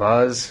lot of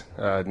buzz,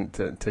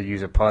 to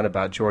use a pun,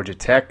 about Georgia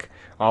Tech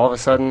all of a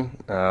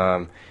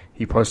sudden.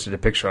 He posted a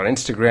picture on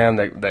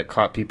Instagram that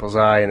caught people's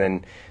eye, and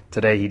then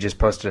today he just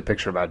posted a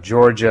picture about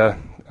Georgia.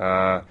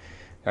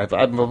 I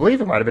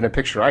believe it might have been a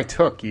picture I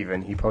took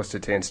even. He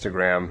posted to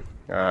Instagram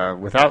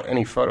without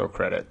any photo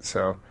credit.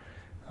 So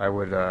I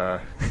would...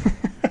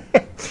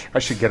 I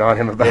should get on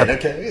him about it.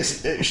 Okay.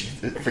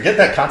 Forget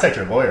that. Contact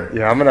your lawyer.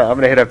 Yeah, I'm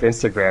gonna hit up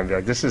Instagram. Be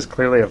like, this is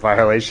clearly a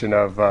violation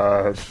of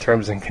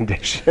terms and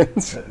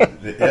conditions.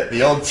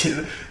 the old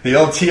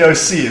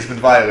TOC has been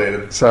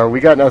violated. So we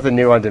got nothing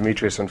new on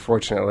Demetrius,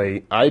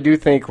 unfortunately. I do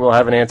think we'll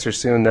have an answer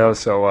soon, though.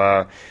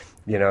 So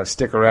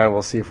stick around.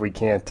 We'll see if we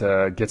can't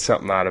get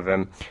something out of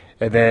him.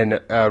 And then,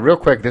 real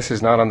quick, this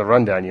is not on the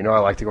rundown. I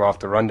like to go off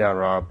the rundown,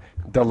 Rob.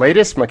 The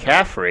latest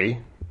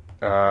McCaffrey.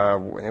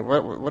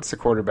 What's the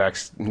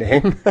quarterback's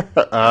name?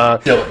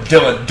 Dylan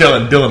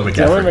McCaffrey.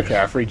 Dylan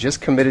McCaffrey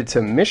just committed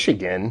to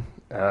Michigan,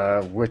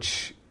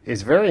 which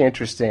is very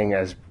interesting,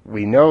 as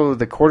we know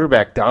the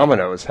quarterback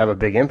dominoes have a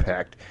big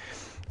impact.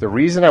 The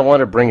reason I want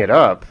to bring it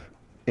up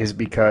is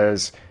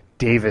because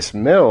Davis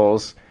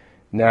Mills,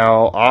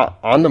 now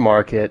on the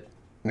market,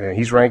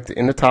 he's ranked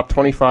in the top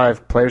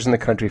 25 players in the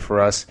country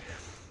for us.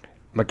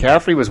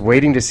 McCaffrey was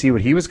waiting to see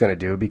what he was going to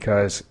do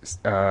because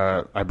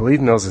I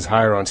believe Mills is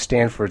higher on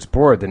Stanford's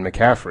board than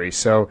McCaffrey.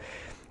 So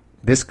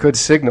this could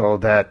signal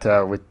that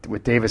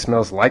with Davis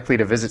Mills likely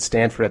to visit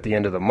Stanford at the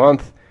end of the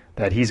month,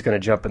 that he's going to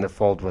jump in the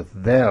fold with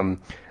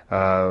them.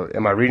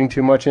 Am I reading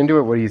too much into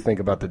it? What do you think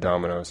about the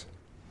dominoes?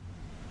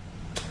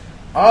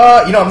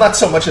 I'm not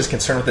so much as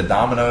concerned with the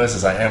dominoes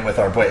as I am with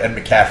our boy Ed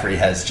McCaffrey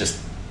has just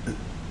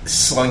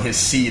slung his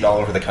seed all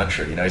over the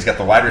country. He's got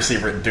the wide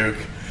receiver at Duke.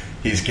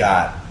 He's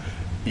got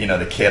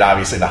the kid,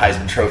 obviously the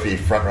Heisman Trophy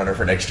frontrunner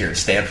for next year at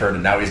Stanford,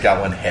 and now he's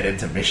got one headed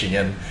to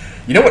Michigan.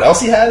 You know what else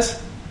he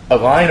has? A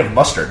line of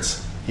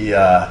mustards. He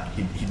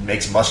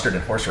makes mustard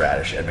and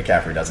horseradish, Ed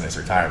McCaffrey does in his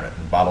retirement,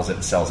 and bottles it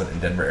and sells it in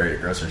Denver area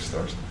grocery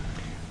stores.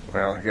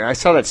 Well, I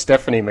saw that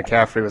Stephanie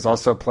McCaffrey was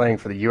also playing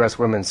for the U.S.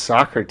 women's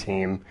soccer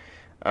team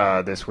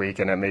this week,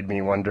 and it made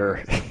me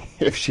wonder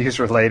if she's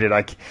related.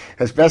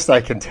 As best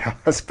I can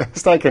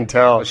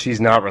tell,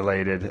 she's not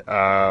related.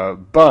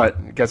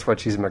 But guess what?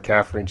 She's a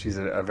McCaffrey, and she's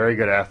a very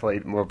good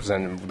athlete and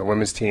representing the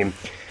women's team.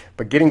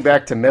 But getting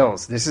back to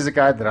Mills, this is a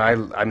guy that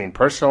I mean,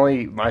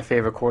 personally, my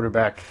favorite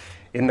quarterback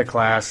in the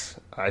class.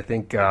 I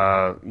think,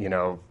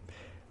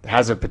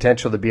 has a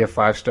potential to be a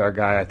 5-star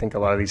guy. I think a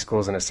lot of these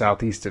schools in the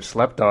Southeast have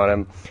slept on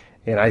him,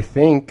 and I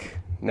think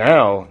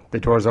now the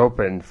door's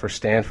open for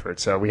Stanford.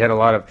 So we had a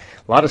lot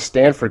of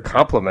Stanford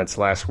compliments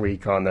last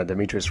week on the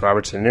Demetrius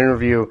Robertson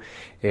interview,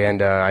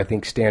 and I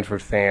think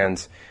Stanford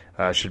fans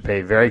should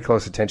pay very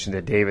close attention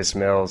to Davis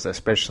Mills,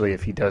 especially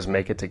if he does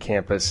make it to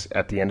campus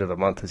at the end of the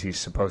month as he's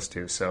supposed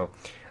to. So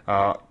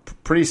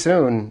pretty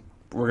soon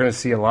we're going to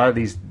see a lot of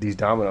these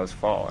dominoes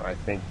fall, and I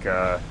think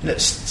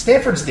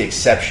Stanford's the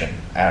exception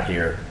out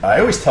here.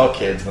 I always tell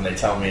kids when they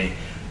tell me,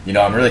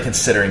 I'm really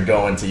considering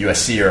going to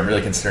USC or I'm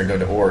really considering going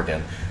to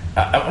Oregon.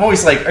 I'm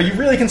always like, are you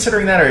really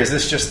considering that, or is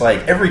this just like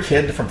every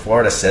kid from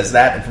Florida says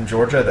that and from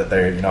Georgia that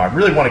they're, I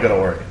really want to go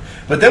to Oregon.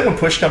 But then when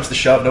push comes to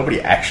shove, nobody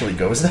actually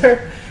goes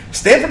there.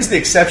 Stanford's the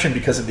exception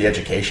because of the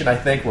education, I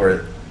think,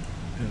 where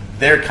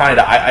they're kind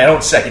of, I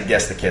don't second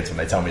guess the kids when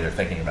they tell me they're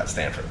thinking about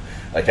Stanford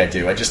like I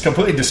do. I just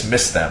completely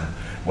dismiss them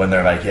when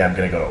they're like, yeah, I'm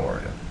going to go to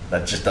Oregon.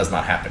 That just does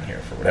not happen here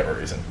for whatever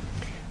reason.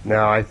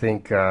 No, I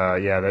think,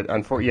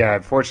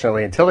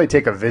 unfortunately, until they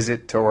take a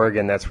visit to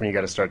Oregon, that's when you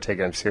got to start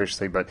taking them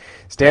seriously. But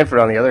Stanford,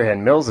 on the other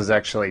hand, Mills has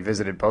actually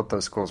visited both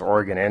those schools,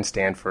 Oregon and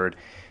Stanford.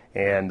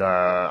 And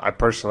I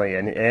personally,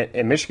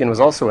 and Michigan was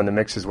also in the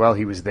mix as well.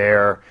 He was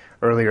there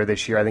earlier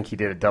this year. I think he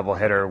did a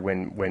doubleheader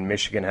when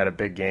Michigan had a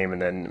big game,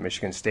 and then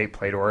Michigan State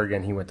played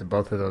Oregon. He went to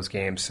both of those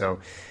games. So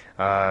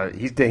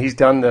he's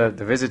done the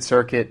visit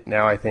circuit.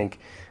 Now I think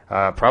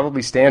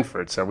Probably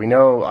Stanford. So we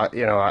know,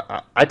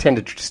 I tend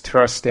to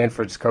trust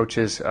Stanford's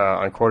coaches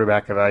on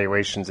quarterback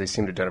evaluations. They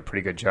seem to have done a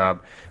pretty good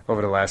job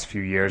over the last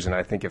few years, and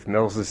I think if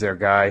Mills is their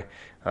guy,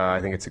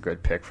 I think it's a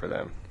good pick for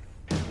them.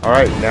 All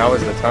right, now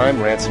is the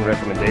time. Rants and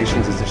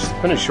recommendations. It's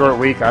been a short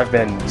week. I've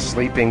been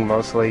sleeping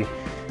mostly,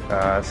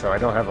 so I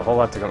don't have a whole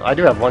lot to go. I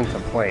do have one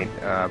complaint,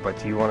 but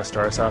do you want to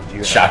start us off?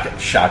 Shock.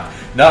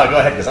 No, go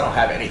ahead, because I don't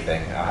have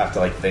anything. I'll have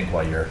to think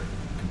while you're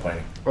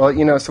complaining.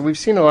 Well, so we've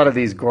seen a lot of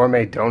these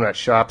gourmet donut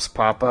shops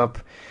pop up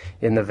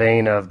in the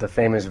vein of the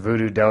famous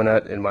Voodoo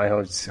Donut in my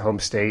home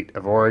state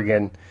of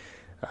Oregon.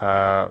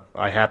 I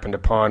happened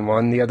upon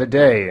one the other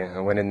day. I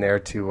went in there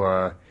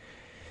to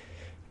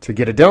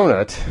get a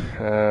donut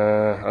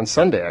on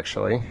Sunday,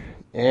 actually.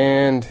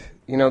 And,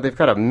 they've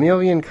got a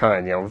million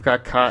kinds. We've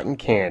got cotton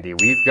candy.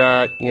 We've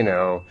got,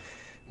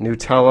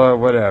 Nutella,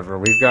 whatever.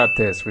 We've got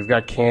this. We've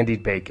got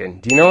candied bacon.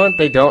 Do you know what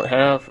they don't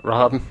have,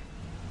 Rob?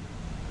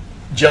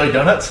 Jelly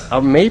donuts?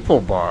 A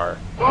maple bar.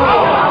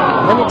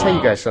 Let me tell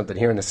you guys something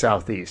here in the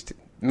Southeast.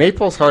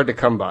 Maple's hard to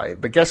come by,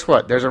 but guess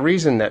what? There's a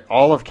reason that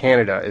all of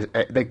Canada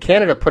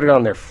Canada put it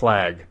on their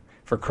flag,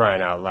 for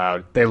crying out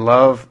loud. They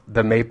love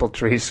the maple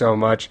tree so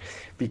much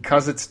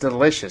because it's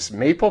delicious.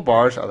 Maple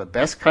bars are the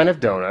best kind of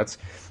donuts.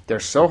 They're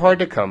so hard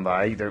to come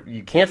by.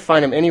 You can't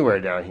find them anywhere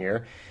down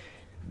here.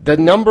 The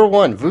number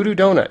one, Voodoo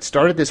Donut,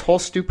 started this whole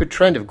stupid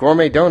trend of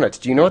gourmet donuts.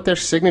 Do you know what their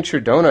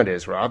signature donut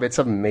is, Rob? It's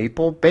a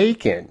maple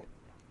bacon.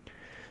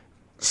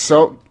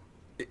 So,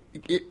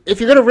 if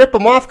you're going to rip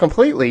them off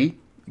completely,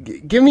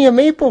 give me a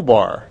maple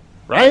bar,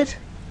 right?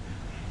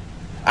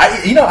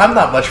 I'm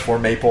not much for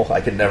maple.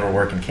 I could never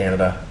work in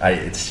Canada. I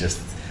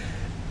just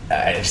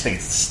think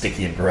it's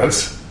sticky and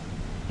gross.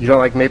 You don't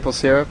like maple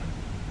syrup?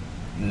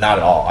 Not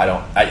at all. I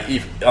don't.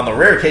 On the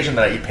rare occasion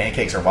that I eat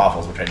pancakes or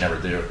waffles, which I never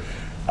do,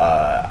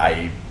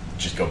 I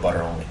just go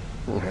butter only.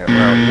 Yeah,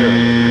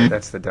 well,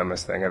 that's the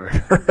dumbest thing I've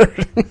ever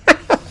heard.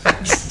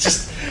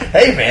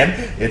 Hey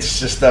man, it's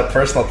just a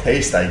personal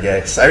taste, I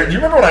guess. Do you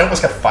remember when I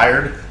almost got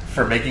fired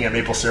for making a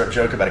maple syrup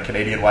joke about a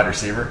Canadian wide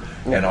receiver,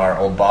 and our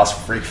old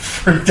boss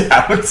freaked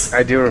out?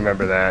 I do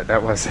remember that.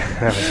 That was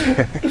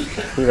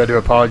we had to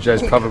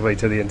apologize publicly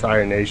to the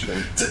entire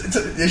nation. To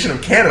the nation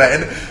of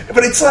Canada.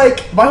 But it's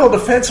like, my whole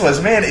defense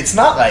was, man, it's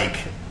not like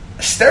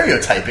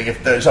stereotyping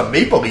if there's a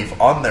maple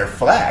leaf on their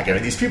flag. I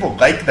mean, these people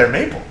like their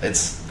maple.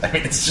 It's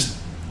just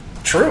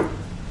true.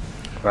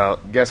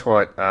 Well, guess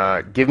what?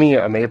 Give me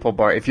a maple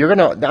bar. If you're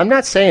going to, I'm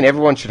not saying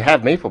everyone should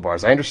have maple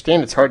bars. I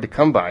understand it's hard to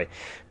come by.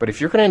 But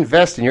if you're going to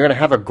invest and you're going to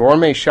have a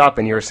gourmet shop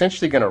and you're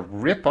essentially going to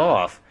rip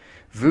off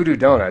Voodoo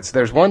Donuts,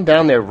 there's one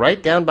down there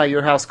right down by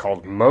your house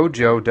called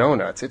Mojo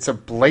Donuts. It's a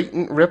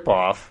blatant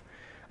rip-off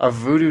of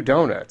Voodoo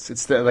Donuts.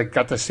 It's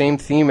got the same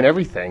theme and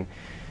everything.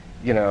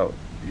 Yep,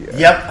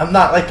 I'm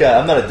not a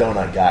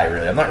donut guy,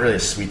 really. I'm not really a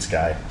sweets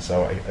guy.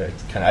 So I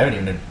haven't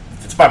even,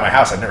 if it's by my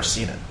house, I've never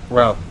seen it.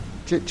 Well,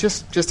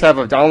 just have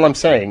all I'm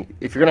saying,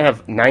 if you're going to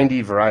have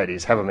 90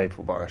 varieties, have a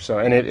maple bar. So,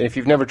 and if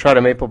you've never tried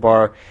a maple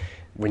bar,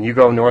 when you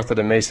go north of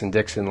the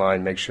Mason-Dixon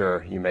line, make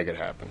sure you make it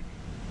happen.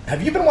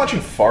 Have you been watching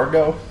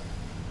Fargo?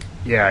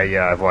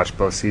 Yeah, I've watched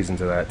both seasons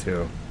of that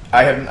too.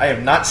 I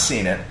have not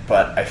seen it,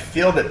 but I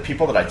feel that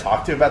people that I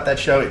talk to about that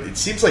show, it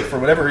seems like for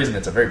whatever reason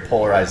it's a very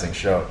polarizing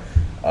show.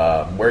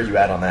 Where are you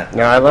at on that?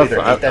 No, I love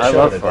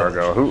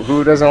Fargo.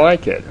 Who doesn't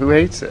like it? Who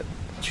hates it?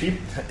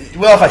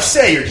 Well, if I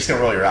say, you're just gonna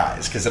roll your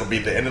eyes because it'll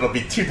be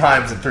 2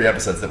 times in 3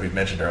 episodes that we've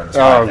mentioned her on this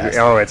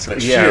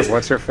podcast.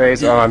 What's her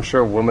face? I'm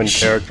sure woman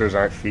characters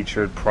aren't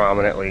featured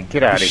prominently.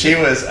 Get out of here. She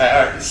was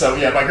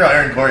my girl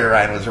Erin Gloria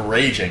Ryan was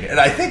raging, and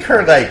I think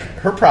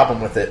her problem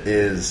with it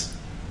is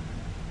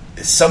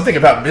something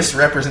about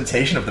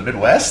misrepresentation of the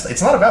Midwest.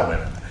 It's not about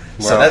women.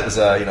 So that was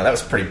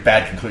a pretty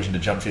bad conclusion to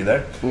jump to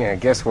there. Yeah,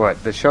 guess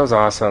what? The show's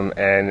awesome,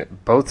 and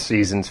both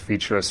seasons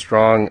feature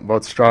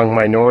both strong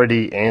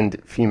minority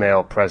and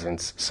female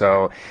presence.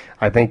 So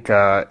I think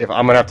if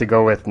I'm gonna have to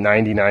go with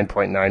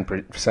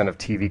 99.9% of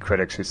TV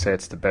critics who say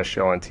it's the best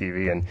show on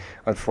TV, and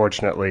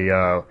unfortunately,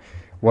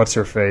 what's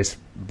her face,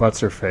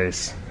 Gloria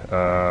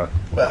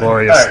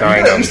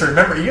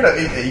Steinem. You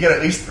gotta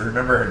at least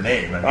remember her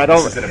name. I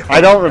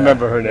don't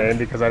remember her name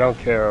because I don't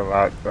care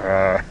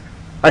about.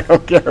 I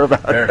don't care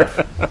about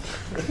it.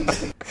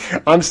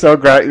 I'm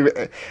so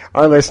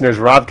our listeners,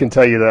 Rob can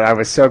tell you that I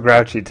was so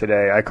grouchy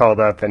today. I called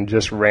up and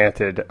just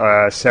ranted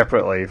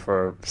separately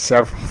for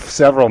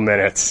several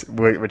minutes,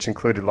 which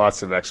included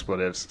lots of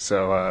expletives.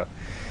 So,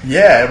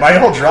 yeah, my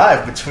whole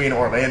drive between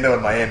Orlando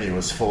and Miami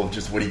was full of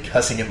just Woody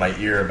cussing in my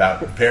ear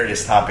about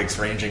various topics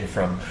ranging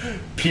from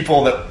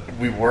people that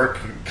we work,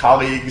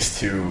 colleagues,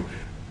 to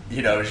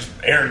just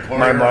Erin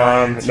Gloria.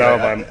 My mom.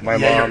 My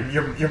mom.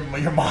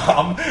 Your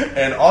mom,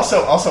 and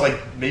also like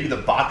maybe the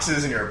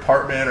boxes in your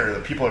apartment or the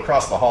people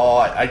across the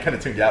hall. I kind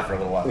of tuned you out for a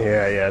little while.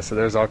 Yeah. So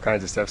there's all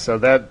kinds of stuff. So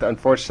that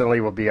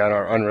unfortunately will be on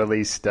our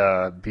unreleased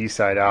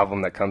B-side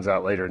album that comes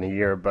out later in the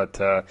year. But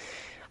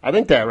I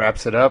think that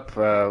wraps it up.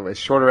 A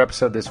shorter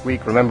episode this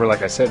week. Remember,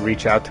 like I said,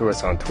 reach out to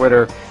us on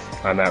Twitter.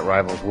 I'm at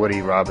Rivals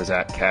Woody. Rob is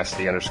at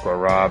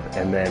Cassidy_Rob.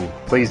 And then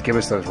please give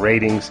us those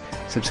ratings.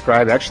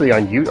 Subscribe. Actually,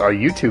 on our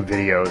YouTube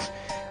videos,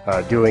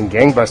 doing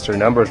gangbuster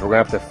numbers. We're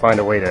going to have to find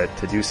a way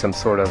to do some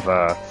sort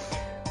of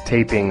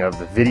taping of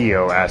the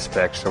video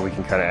aspect so we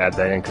can kind of add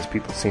that in, because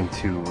people seem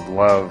to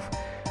love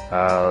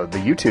the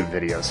YouTube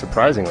video,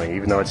 surprisingly,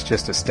 even though it's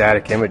just a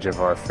static image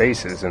of our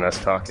faces and us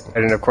talking.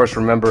 And then, of course,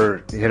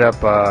 remember, hit up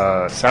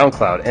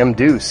SoundCloud, M.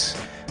 Deuce,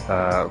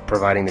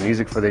 providing the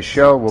music for this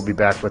show. We'll be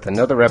back with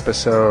another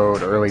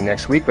episode early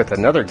next week with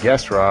another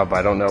guest, Rob.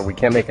 I don't know. We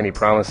can't make any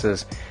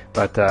promises,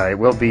 but it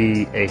will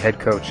be a head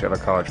coach of a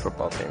college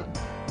football team.